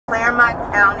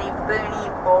Sonoma County,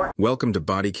 Boone, Board. Welcome to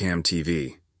Bodycam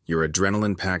TV, your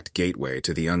adrenaline-packed gateway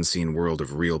to the unseen world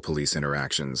of real police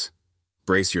interactions.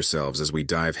 Brace yourselves as we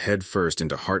dive headfirst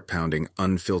into heart-pounding,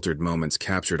 unfiltered moments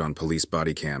captured on police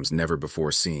bodycams never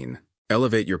before seen.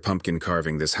 Elevate your pumpkin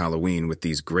carving this Halloween with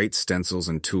these great stencils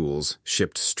and tools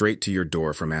shipped straight to your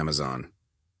door from Amazon.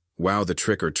 Wow the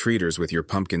trick-or-treaters with your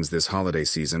pumpkins this holiday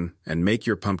season and make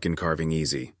your pumpkin carving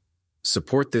easy.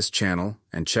 Support this channel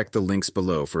and check the links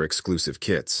below for exclusive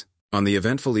kits. On the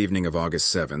eventful evening of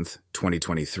August 7th,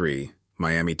 2023,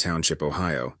 Miami Township,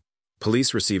 Ohio,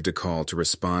 police received a call to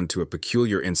respond to a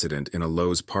peculiar incident in a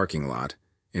Lowe's parking lot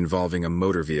involving a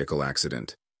motor vehicle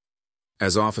accident.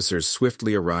 As officers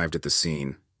swiftly arrived at the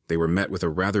scene, they were met with a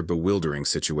rather bewildering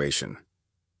situation.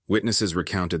 Witnesses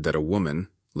recounted that a woman,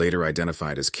 later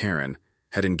identified as Karen,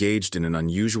 had engaged in an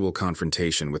unusual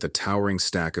confrontation with a towering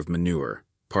stack of manure,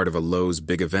 part of a Lowe's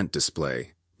big event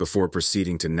display, before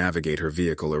proceeding to navigate her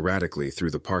vehicle erratically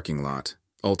through the parking lot,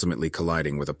 ultimately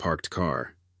colliding with a parked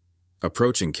car.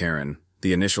 Approaching Karen,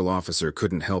 the initial officer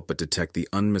couldn't help but detect the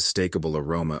unmistakable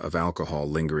aroma of alcohol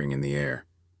lingering in the air.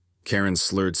 Karen's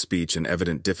slurred speech and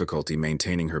evident difficulty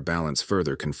maintaining her balance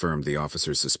further confirmed the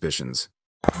officer's suspicions.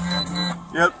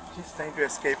 Yep. She's trying to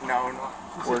escape now.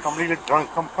 She's completely drunk.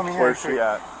 Come here. Where's she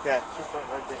at? Yeah, she's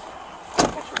right there.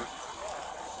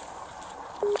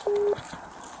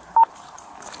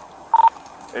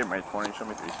 Hey, May 20, show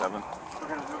me 37. Look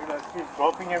at that. She's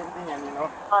dropping everything and you know.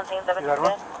 See that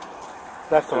one?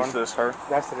 That's the one. Is this her?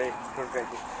 That's the lady.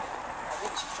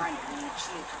 She's trying to leave.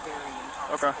 She is very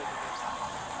intoxicated. Okay.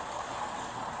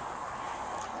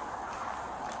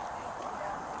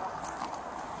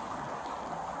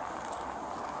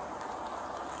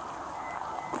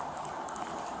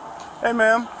 Hey,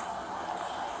 ma'am.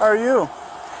 How are you?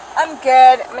 I'm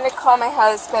good. I'm gonna call my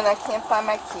husband. I can't find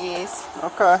my keys.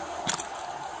 Okay.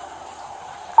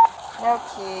 No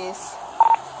keys.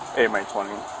 Hey, May 20.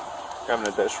 You have an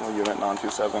additional unit,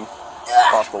 non-27.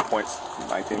 Possible points,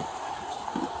 19.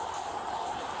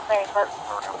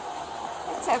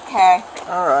 It's okay.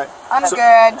 All right. I'm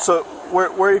good. So,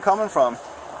 where are you coming from?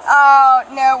 Oh,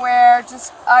 nowhere.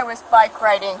 Just, I was bike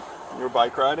riding. You were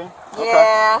bike riding?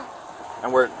 Yeah.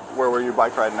 And where were you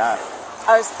bike riding at?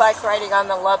 I was bike riding on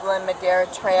the Loveland Madeira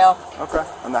Trail. Okay.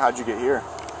 And then how'd you get here?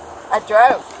 I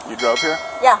drove. You drove here?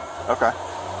 Yeah. Okay.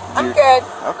 I'm good.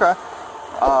 Okay.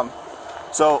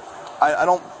 So I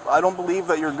don't believe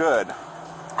that you're good.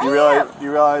 Do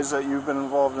you realize that you've been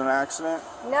involved in an accident?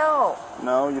 No.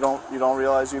 No, you don't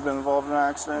realize you've been involved in an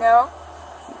accident? No.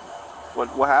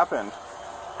 What happened?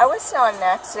 I was not in an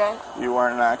accident. You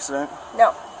weren't in an accident?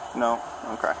 No. No?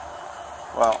 Okay.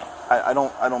 Well, I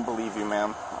don't believe you,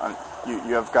 ma'am.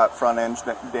 You have got front end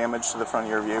damage to the front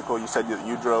of your vehicle. You said that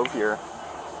you drove here.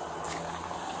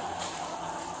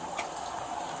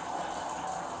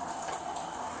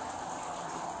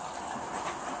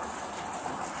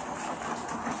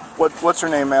 What's your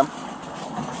name, ma'am?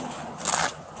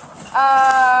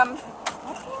 I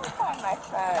can't find my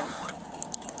phone.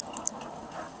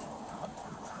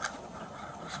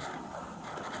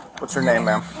 What's your name,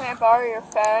 ma'am? Can I borrow your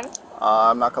phone?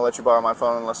 I'm not gonna let you borrow my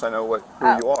phone unless I know who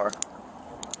you are.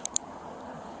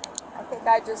 I think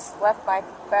I just left my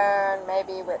phone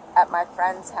maybe at my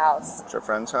friend's house. It's your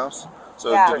friend's house?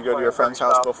 So Yeah. did you go to your friend's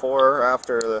house before or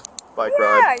after the bike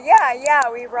ride? Yeah.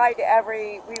 We ride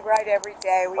every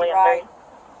day. We ride.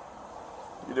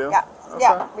 You do? Yeah. Okay.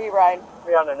 Yeah, we ride.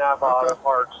 We're on the Napa Auto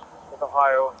Parts with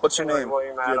Ohio. What's your name? Do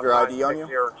you have your ID on you?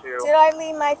 Did I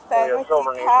leave my phone with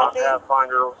you, Kathy?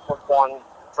 Pathfinder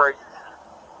 1-3.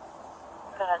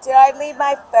 Did I leave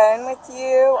my phone with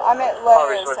you? I'm at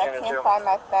Lowe's. I can't find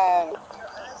my phone.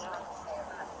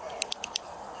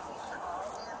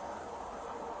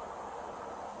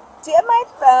 Do you have my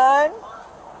phone?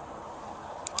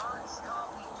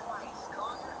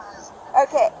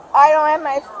 Okay, I don't have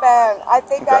my phone. I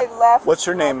think I left. What's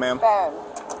your name, my ma'am? phone.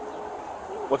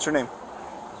 What's your name?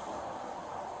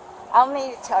 I'll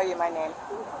need to tell you my name.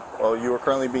 Well, you are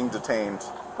currently being detained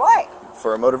What?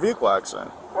 for a motor vehicle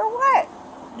accident. For what?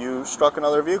 You struck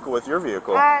another vehicle with your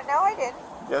vehicle. No, I didn't.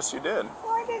 Yes, you did. No,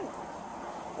 I didn't.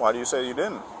 Why do you say you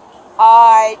didn't?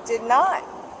 I did not.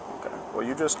 Okay. Well,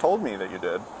 you just told me that you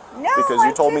did. No, Because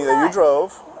you told me that you not.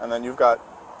 drove, and then you've got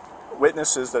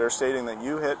witnesses that are stating that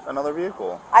you hit another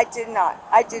vehicle. I did not.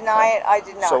 I deny it. I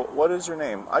did not. So, what is your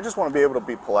name? I just want to be able to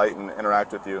be polite and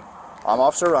interact with you. I'm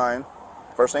Officer Ryan.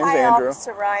 First name's Hi, Andrew.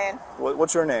 Officer Ryan.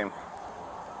 What's your name?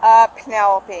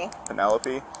 Penelope.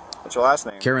 Penelope. What's your last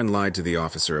name? Karen lied to the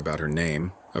officer about her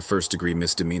name, a first-degree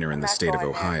misdemeanor in the state of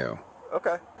Ohio.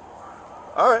 Okay.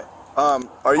 All right.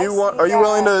 Are you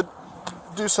willing to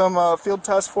do some field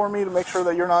tests for me to make sure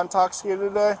that you're not intoxicated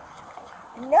today?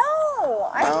 No,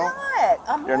 I'm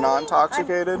not. You're not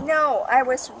intoxicated? No, I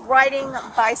was riding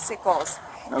bicycles.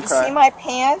 Okay. You see my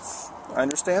pants? I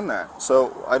understand that.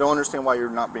 So I don't understand why you're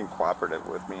not being cooperative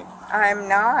with me. I'm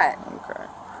not. Okay.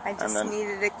 I just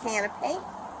needed a can of paint.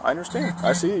 I understand.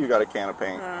 I see you got a can of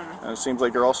paint. And it seems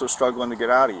like you're also struggling to get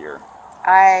out of here.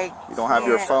 You don't have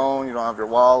your phone, you don't have your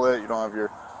wallet, you don't have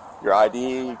your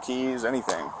ID, your keys,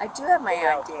 anything. I do have my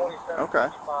ID. Okay.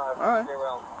 All right.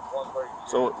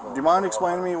 So, do you mind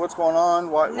explaining to me what's going on?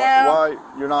 Why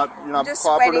you're not I'm just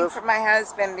cooperative? waiting for my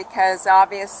husband because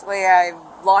obviously I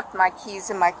locked my keys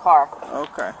in my car.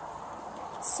 Okay.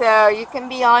 So you can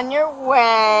be on your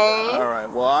way. All right.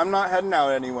 Well, I'm not heading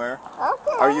out anywhere.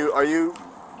 Okay. Are you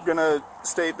gonna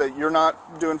state that you're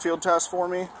not doing field tests for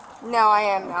me? No, I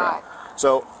am not.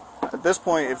 So, at this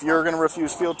point, if you're gonna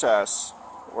refuse field tests,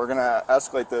 we're gonna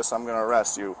escalate this. I'm gonna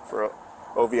arrest you for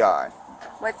OVI.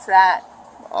 What's that?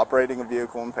 Operating a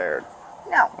vehicle impaired.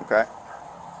 No. Okay.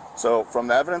 So, from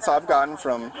the evidence I've gotten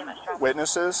from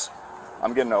witnesses,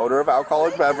 I'm getting an odor of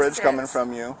alcoholic beverage coming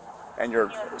from you, and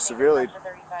you're severely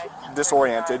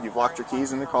disoriented. You've locked your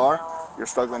keys in the car. You're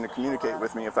struggling to communicate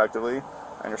with me effectively,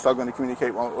 and you're struggling to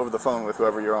communicate over the phone with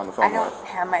whoever you're on the phone with. I don't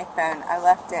have my phone. I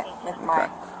left it with my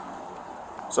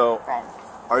So, friend.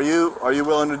 are you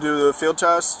willing to do the field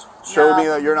test? Show me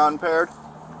that you're not impaired?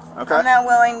 Okay. I'm not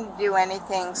willing to do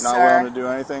anything, sir. Not willing to do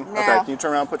anything? No. Okay, can you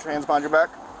turn around and put your hands behind your back?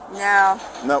 No.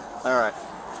 Nope. All right.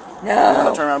 No. You're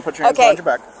going to turn around and put your hands behind your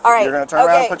back. All right. You're going to turn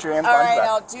around and put your hands behind your back.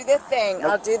 All right, I'll do the thing.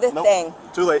 Nope. I'll do the Nope. thing.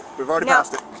 Too late. We've already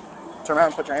passed it. Turn around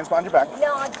and put your hands behind your back.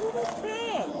 No, I'll do the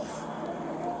thing.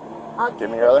 Give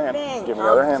me your other hand. Give me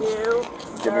your other hand.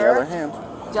 Give me your other hand.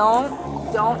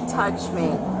 Don't touch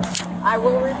me. I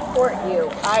will report you.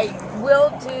 I will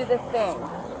do the thing.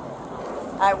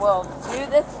 I will do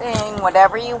the thing,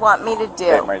 whatever you want me to do.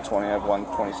 Okay, May 20th,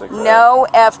 126. No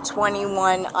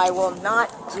F21, I will not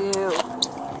do.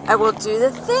 I will do the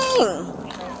thing.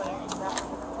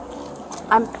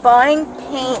 I'm buying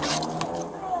paint.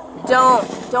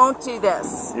 Don't do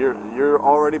this. You're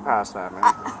already past that, man.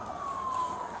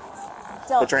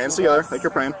 Put your hands together like you're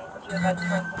praying.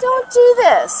 Don't do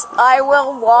this. I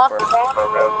will walk. Here,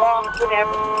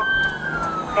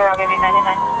 I'll give you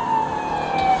 99.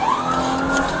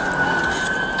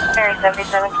 Mary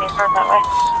 77, can you start that way?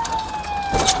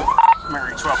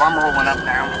 Mary 12, I'm rolling up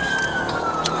now.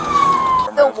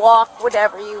 The walk,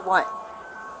 whatever you want.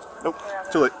 Nope,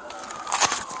 too late.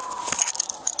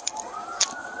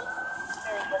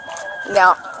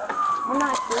 No, we're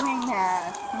not doing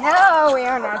that. No, we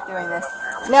are not doing this.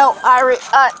 No, no.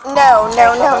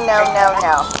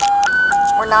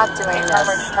 We're not doing this.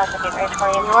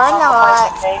 You are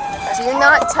not. Do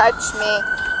not touch me.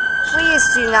 Please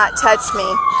do not touch me.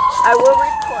 I will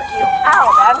report you. Ow,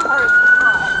 that hurts.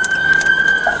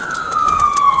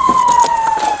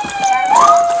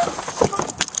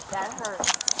 That hurts.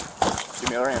 Give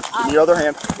me your other hand. Give me your other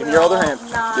hand. Give me your other hand.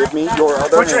 Give me your other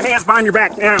hand. Put your hands behind your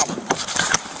back now.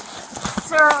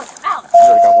 Sir, ouch. You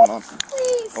already got one on.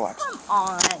 Please, Relax. come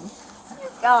on. You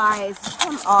guys,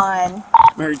 come on.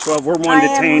 Mary 12, we're one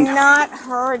detained. I am not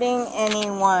hurting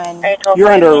anyone.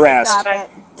 You're under arrest Stop it.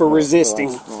 for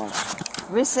resisting.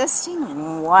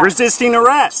 Resisting what? Resisting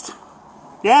arrest.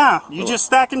 Yeah, you just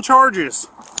stacking charges.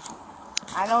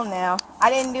 I don't know. I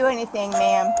didn't do anything,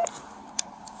 ma'am.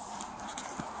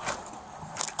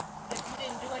 If you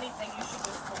didn't do anything, you should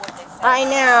just do what they said. I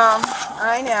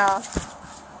know.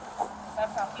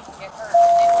 That's how people get hurt.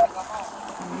 They want to go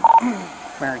home.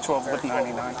 Mary 12 with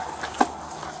 99.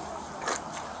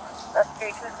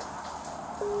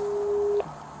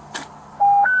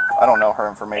 I don't know her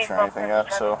information or anything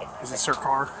yet, so. Is this her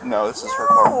car? No, this is her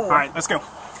car. All right, let's go.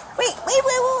 Wait.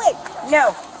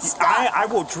 No. I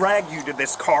will drag you to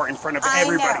this car in front of I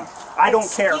everybody. know. I don't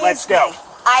care. Excuse Let's go. me.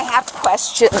 I have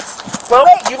questions. Well,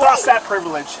 you lost that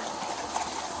privilege.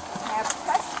 I have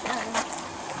questions.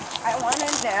 I want to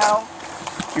know.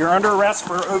 You're under arrest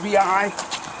for OVI,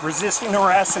 resisting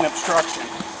arrest, and obstruction.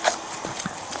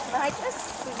 Can I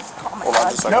just please call my Hold on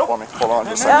just a second Nope. for me. Hold on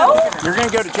just a No? second. You're going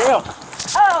to go to jail.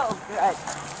 Oh, good.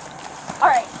 All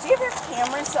right. Do you have your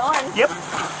cameras on? Yep.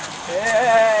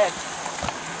 Good.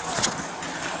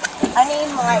 I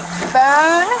need my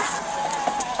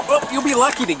phone. Well, you'll be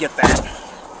lucky to get that.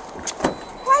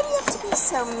 Why do you have to be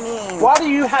so mean? Why do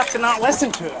you have to not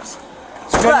listen to us?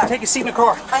 So go ahead and take a seat in the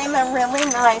car. I'm a really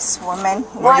nice woman.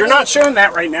 Well, you're not showing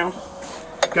that right now.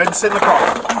 Go ahead and sit in the car.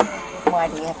 Why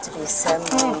do you have to be so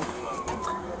mean?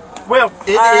 Well,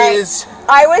 it is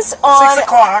I was on. 6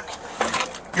 o'clock.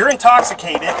 You're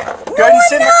intoxicated. Go ahead and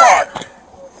sit in the car.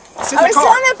 Sit in I the was car.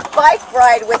 on a bike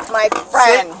ride with my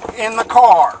friend, Sit in the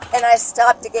car. and I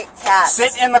stopped to get cats.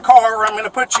 Sit in the car or I'm going to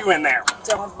put you in there.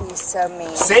 Don't be so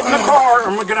mean. Sit in the car or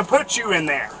I'm going to put you in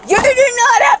there. You do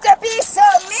not have to be so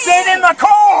mean. Sit in the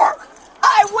car.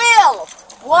 I will.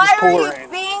 Why Just are pull you her in.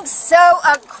 being so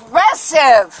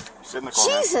aggressive? Sit in the car.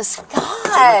 Man. Jesus God.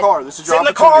 Sit in the car. This is your Sit in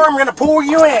the car or I'm going to pull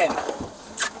you in.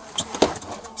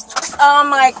 Oh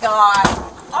my God.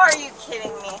 Are you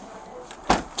kidding me?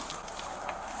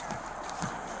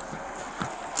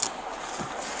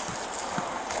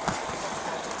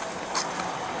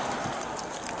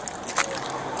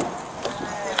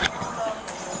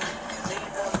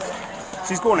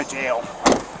 She's going to jail.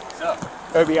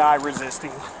 OBI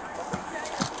resisting.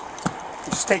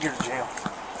 Just take her to jail.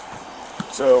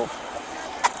 So,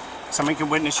 Somebody can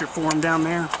witness your form down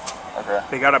there. okay.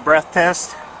 They got a breath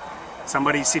test.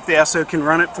 Somebody see if the SO can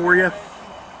run it for you.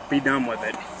 Be done with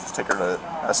it. Just take her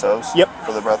to SOs? Yep.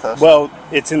 For the breath test? Well,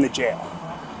 it's in the jail.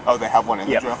 Oh, they have one in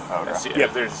Yep. the jail? Oh, okay. Yep.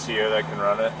 If there's a CO that can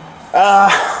run it.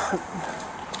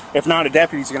 If not, a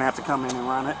deputy's going to have to come in and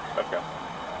run it. Okay.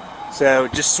 So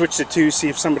just switch the two, see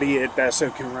if somebody at the SO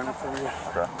can run it for you.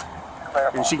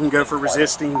 Okay. And she can go for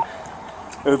resisting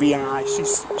OBI.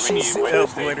 She's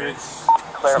obliterated.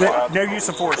 No use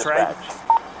of force, right?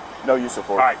 No use of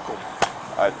force. All right,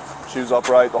 cool. She was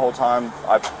upright the whole time.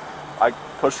 I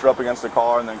pushed her up against the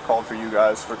car and then called for you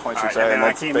guys for 26A, All right, and then and I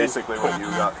that's came in. basically what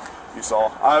you saw.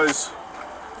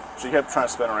 She kept trying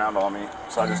to spin around on me,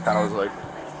 so I just kind of was like,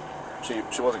 she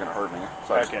wasn't going to hurt me,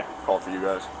 so I just called for you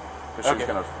guys. Because she was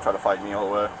going to try to fight me all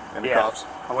the way in the cops.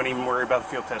 I wouldn't even worry about the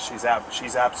field test. She's out.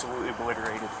 She's absolutely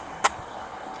obliterated.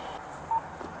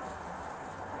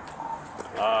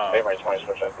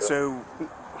 So,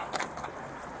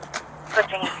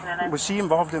 was she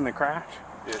involved in the crash?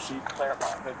 Yeah, she hit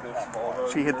this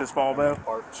Volvo. She hit this Volvo?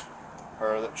 Parked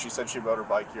her. She said she rode her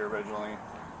bike here originally,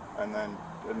 and then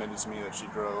admitted to me that she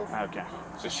drove Okay.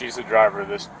 So she's the driver of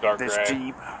this dark This gray.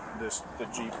 Jeep. the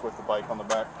Jeep with the bike on the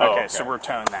back. Oh, Okay, okay. so we're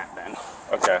towing that then.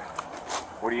 Okay.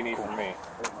 What do you need from me?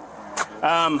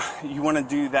 You want to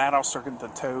do that? I'll circuit the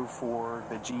tow for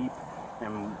the Jeep,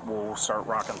 and we'll start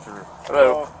rocking through.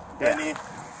 Hello. Yeah.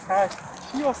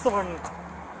 She was the one.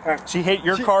 She hit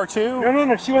your car too?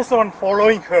 No. She was the one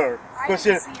following her. I didn't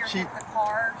see her hit the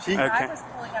car. Okay. I was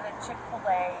pulling out of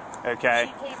Chick-fil-A.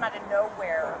 Okay. She came out of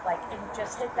nowhere, and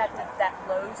just hit that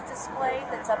Lowe's display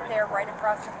that's up there right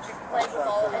across from Chick-fil-A with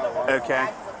all the Okay.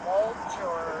 bags of mulch,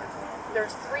 or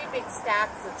there's 3 big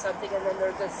stacks of something, and then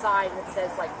there's a sign that says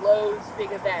Lowe's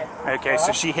big event. Okay,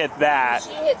 so she hit that.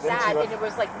 She hit that, and it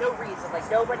was no reason,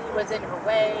 nobody was in her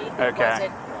way. It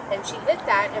wasn't, and she hit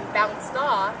that and bounced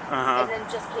off, and then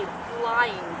just came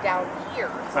flying down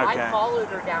here. So I followed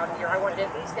her down here. I wanted to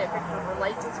at least get a picture of her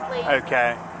license plate.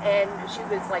 Okay. And she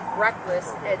was reckless,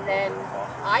 and then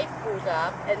I pulled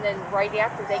up, and then right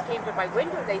after they came to my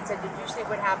window, they said, "Did you see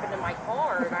what happened to my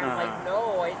car?" And I'm like,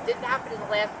 "No, it didn't happen in the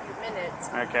last few minutes."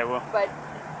 Okay, well, But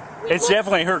it's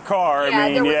definitely her car. Yeah, I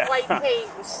mean, there was white paint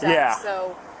and stuff. Yeah.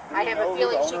 So I have a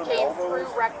feeling she came through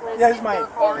reckless. Yeah, it's in mine. her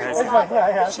car and It's stuff. mine.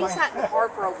 Yeah, But it's she mine. sat in the car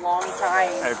for a long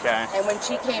time. Okay. And when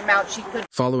she came out, she couldn't.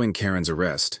 Following Karen's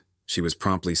arrest, she was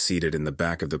promptly seated in the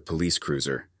back of the police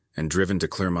cruiser and driven to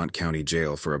Clermont County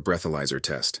Jail for a breathalyzer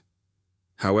test.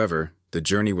 However, the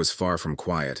journey was far from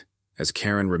quiet, as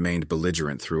Karen remained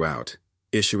belligerent throughout,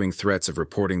 issuing threats of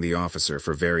reporting the officer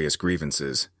for various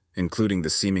grievances, including the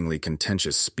seemingly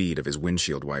contentious speed of his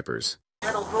windshield wipers.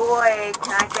 Little boy,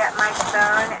 can I get my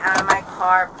phone out of my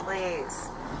car, please?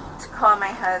 To call my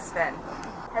husband.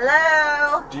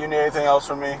 Hello? Do you need anything else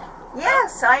from me?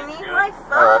 Yes, I need my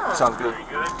phone. Alright, sounds good.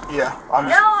 Yeah, I'm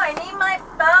No, I need my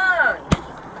phone.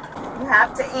 You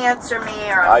have to answer me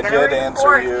or I'm going to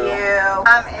report you.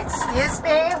 Excuse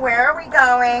me, where are we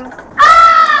going?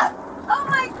 Ah! Oh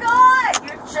my God!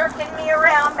 You're jerking me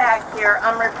around back here.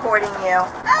 I'm reporting you.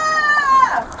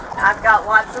 Ah! I've got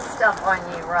lots of stuff on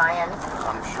you, Ryan.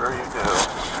 I'm sure you do.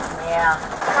 Yeah.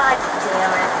 God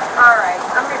damn it. Alright,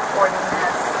 I'm reporting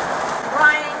this.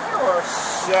 Ryan, you little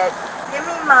shit. Give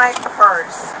me my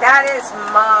purse. That is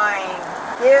mine.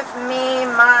 Give me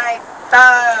my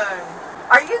phone.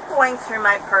 Are you going through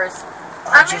my purse?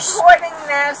 I'm reporting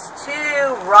this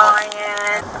too,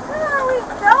 Ryan. Where are we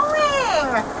going?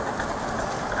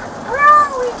 Where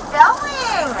are we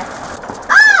going?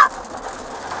 Ah!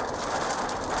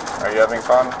 Are you having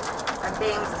fun? I'm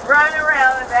being thrown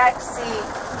around the back seat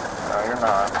No, you're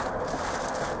not.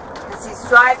 because he's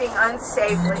driving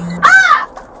unsafely. Ah!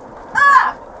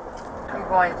 Ah! You're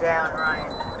going down,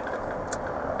 Ryan.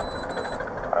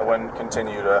 I wouldn't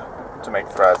continue to make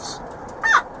threats.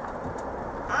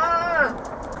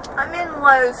 I'm in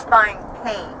Lowe's buying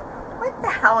paint. What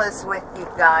the hell is with you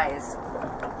guys?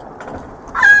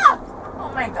 Ah!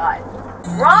 Oh my God.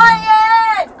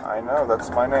 Ryan! I know, that's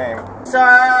my name. Sir!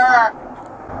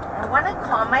 I want to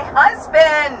call my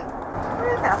husband.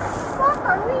 Where the fuck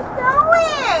are we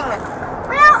going?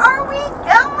 Where are we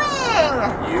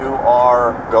going? You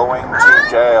are going to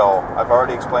jail. I've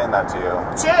already explained that to you.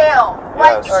 Jail?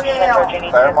 What Yes. jail?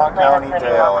 Claremont County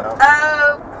Jail.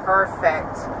 Oh,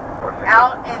 perfect.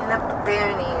 Out in the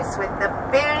boonies with the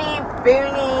boony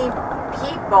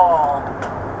people.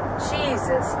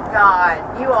 Jesus God,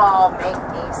 you all make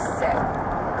me sick.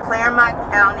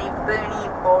 Claremont County boony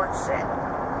bullshit.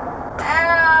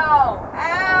 Ow!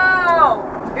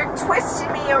 Ow! You're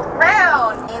twisting me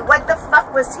around. Hey, what the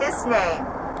fuck was his name?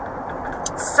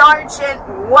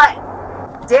 Sergeant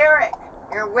what? Derek,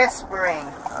 you're whispering.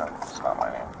 That's not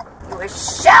my name. He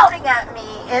was shouting at me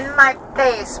in my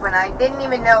face when I didn't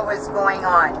even know what was going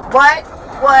on. What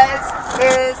was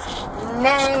his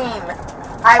name?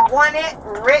 I want it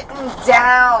written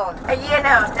down. You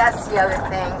know, that's the other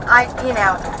thing.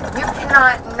 You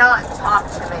cannot not talk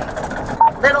to me.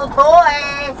 Little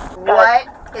boy, what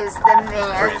is the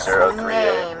man's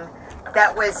name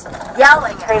that was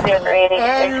yelling at me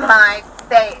in my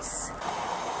face?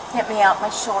 Get me out, my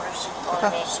shoulders are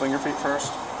killing me. Swing your feet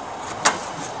first.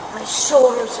 My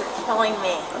shoulders are killing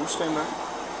me. I understand that.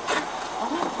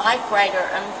 I'm a bike rider.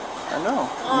 I know.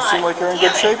 You seem like you're in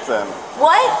good shape then.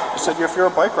 What? You said if you're a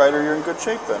bike rider, you're in good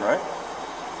shape then, right?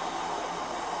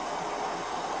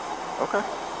 Okay.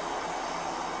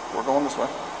 We're going this way.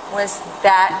 Was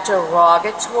that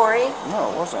derogatory? No,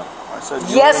 it wasn't. I said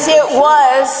you yes, were in good it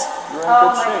was. Shape. You're in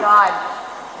good my shape. God.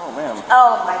 Oh, man.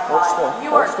 Oh, my Hold God. still.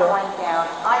 You Hold are still. going down.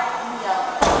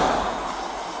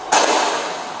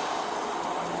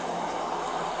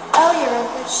 Oh, you're in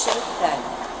good shape then.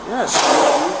 Yes.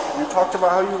 You talked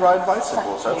about how you ride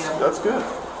bicycles. That's good.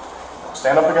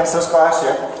 Stand up against this glass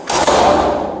here.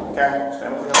 Okay.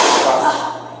 Stand up against this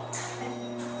glass.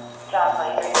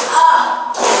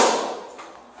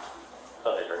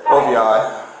 OVI.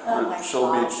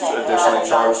 She'll be additionally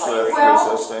charged with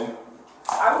resisting.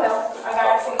 I will. I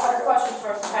gotta ask you a couple questions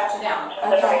first to patch it down.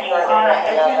 Okay. Alright,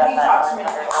 are you gonna detox from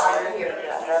anything while you're here?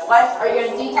 What? Are you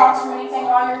gonna detox from anything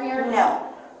while you're here? No.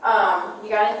 You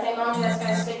got anything on you that's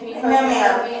gonna stick me? No,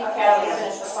 ma'am. Okay, let me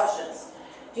finish the questions.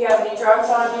 Do you have any drugs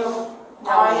on you?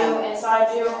 On you,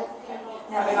 inside you?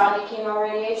 Have you got any chemo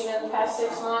radiation in the past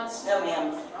 6 months? No,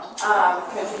 ma'am.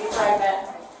 Could you be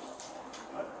pregnant?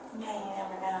 No, you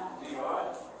never know.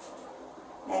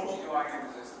 Maybe.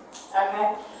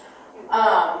 Okay.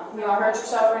 You wanna hurt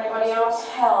yourself or anybody else?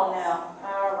 Hell no.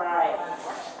 Alright.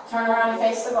 Turn around and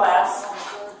face the glass.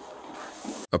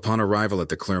 Upon arrival at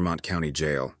the Claremont County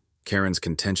Jail, Karen's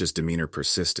contentious demeanor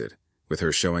persisted, with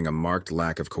her showing a marked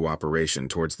lack of cooperation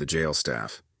towards the jail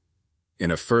staff.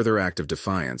 In a further act of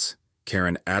defiance,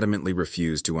 Karen adamantly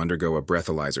refused to undergo a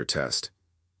breathalyzer test,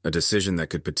 a decision that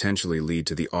could potentially lead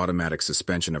to the automatic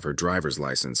suspension of her driver's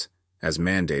license, as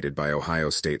mandated by Ohio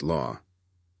state law.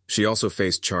 She also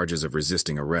faced charges of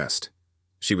resisting arrest.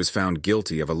 She was found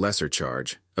guilty of a lesser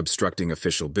charge, obstructing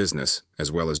official business,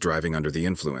 as well as driving under the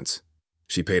influence.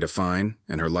 She paid a fine,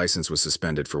 and her license was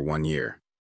suspended for 1 year.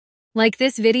 Like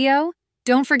this video?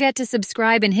 Don't forget to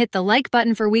subscribe and hit the like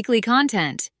button for weekly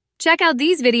content. Check out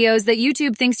these videos that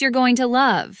YouTube thinks you're going to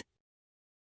love.